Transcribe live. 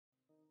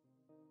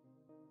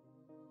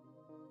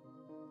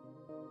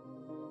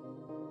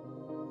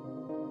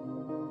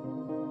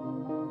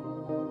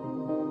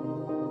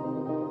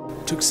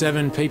Took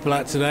 7 people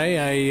out today,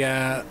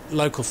 a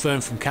local firm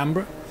from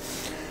Canberra,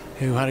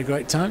 who had a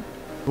great time.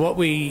 What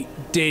we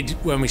did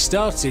when we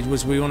started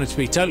was we wanted to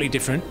be totally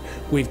different.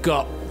 We've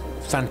got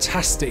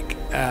fantastic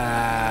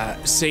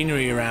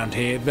scenery around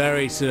here,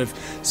 very sort of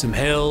some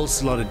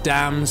hills, a lot of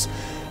dams,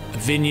 a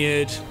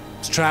vineyard,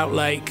 trout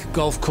lake,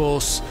 golf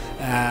course.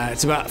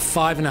 It's about a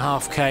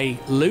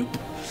 5.5k loop.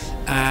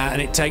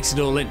 And it takes it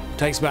all in. It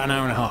takes about an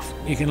hour and a half.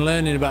 You can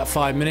learn in about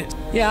 5 minutes.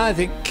 Yeah, I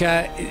think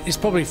it's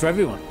probably for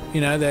everyone. You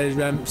know, there's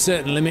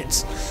certain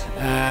limits,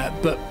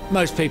 but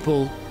most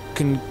people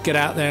can get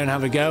out there and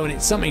have a go, and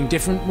it's something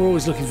different. We're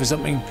always looking for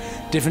something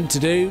different to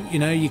do. You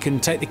know, you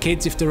can take the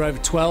kids if they're over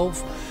 12.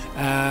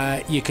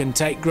 You can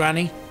take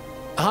Granny.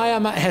 Hi,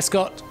 I'm Matt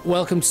Hescott.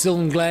 Welcome to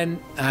Sylvan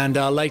Glen and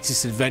our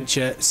latest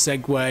adventure,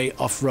 Segway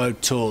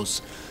Off-Road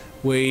Tours.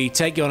 We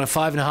take you on a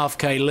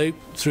 5.5k loop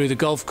through the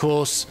golf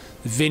course,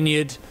 the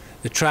vineyard,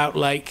 the trout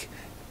lake,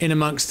 in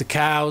amongst the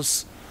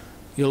cows.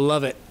 You'll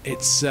love it.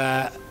 It's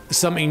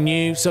something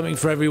new, something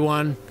for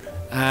everyone,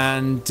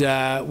 and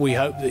we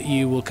hope that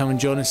you will come and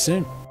join us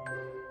soon.